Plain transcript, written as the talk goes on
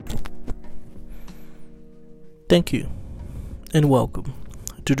Thank you, and welcome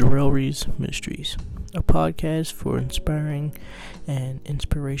to Darrell Rees Ministries, a podcast for inspiring and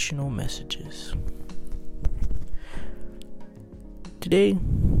inspirational messages. Today,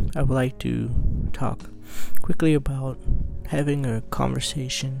 I would like to talk quickly about having a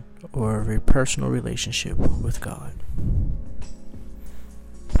conversation or a personal relationship with God.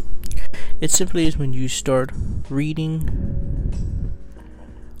 It simply is when you start reading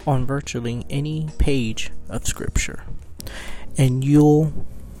on virtually any page of scripture and you'll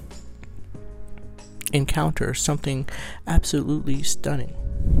encounter something absolutely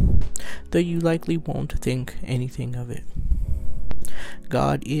stunning, though you likely won't think anything of it.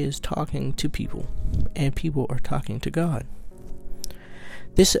 God is talking to people, and people are talking to God.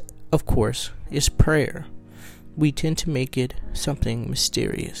 This, of course, is prayer. We tend to make it something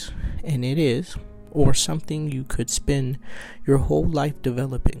mysterious, and it is, or something you could spend your whole life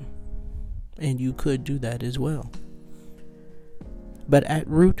developing, and you could do that as well. But at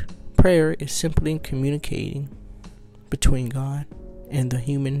root, prayer is simply communicating between God and the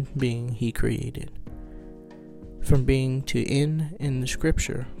human being He created. From being to end in the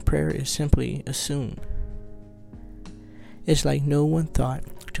scripture, prayer is simply assumed. It's like no one thought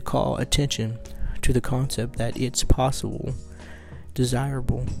to call attention to the concept that it's possible,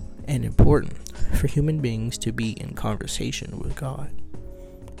 desirable, and important for human beings to be in conversation with God.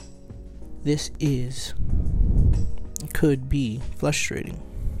 This could be frustrating.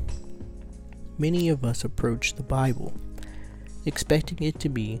 Many of us approach the Bible expecting it to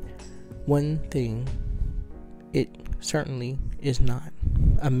be one thing. It certainly is not.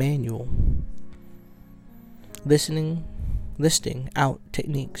 A manual listing out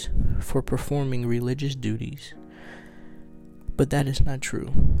techniques for performing religious duties. But that is not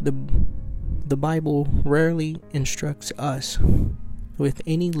true. The Bible rarely instructs us with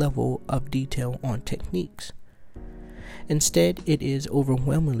any level of detail on techniques. Instead, it is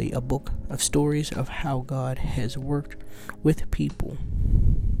overwhelmingly a book of stories of how God has worked with people.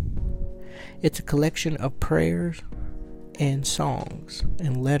 It's a collection of prayers and songs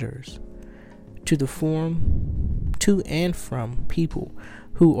and letters to and from people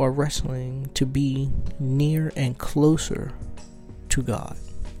who are wrestling to be near and closer to God.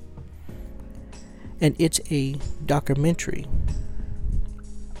 And it's a documentary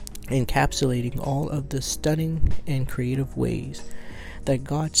encapsulating all of the stunning and creative ways that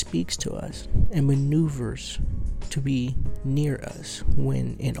God speaks to us and maneuvers to be near us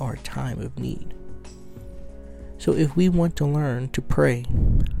when in our time of need. So if we want to learn to pray,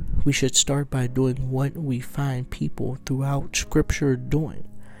 we should start by doing what we find people throughout Scripture doing.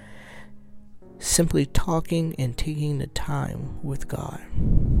 Simply talking and taking the time with God.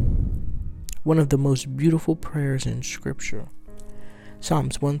 One of the most beautiful prayers in Scripture,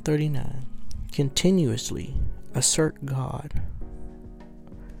 Psalms 139, continuously assert God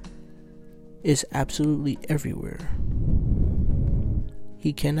is absolutely everywhere.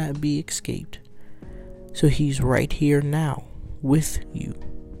 He cannot be escaped. So He's right here now with you.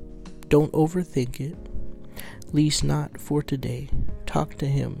 Don't overthink it. At least not for today. Talk to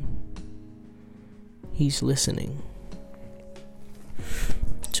Him. He's listening.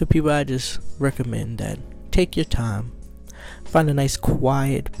 So people, I just recommend that take your time. Find a nice,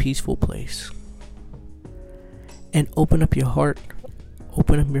 quiet, peaceful place. And open up your heart.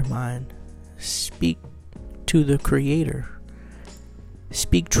 Open up your mind. Speak to the Creator.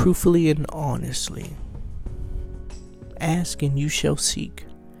 Speak truthfully and honestly. Ask and you shall seek.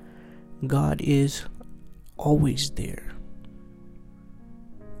 God is always there.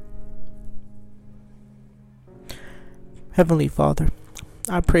 Heavenly Father,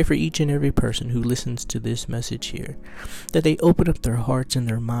 I pray for each and every person who listens to this message here, that they open up their hearts and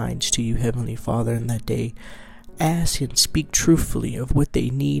their minds to you, Heavenly Father, and that they ask and speak truthfully of what they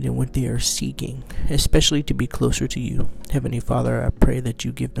need and what they are seeking, especially to be closer to you. Heavenly Father, I pray that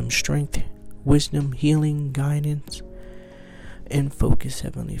you give them strength, wisdom, healing, guidance, and focus,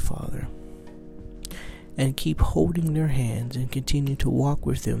 Heavenly Father. And keep holding their hands and continue to walk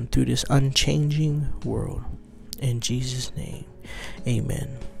with them through this unchanging world. In Jesus' name,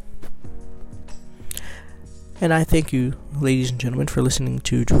 amen. And I thank you, ladies and gentlemen, for listening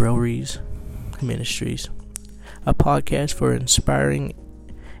to Darrell Rees Ministries, a podcast for inspiring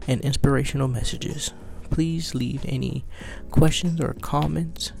and inspirational messages. Please leave any questions or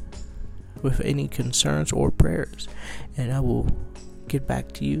comments with any concerns or prayers, and I will get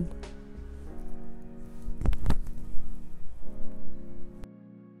back to you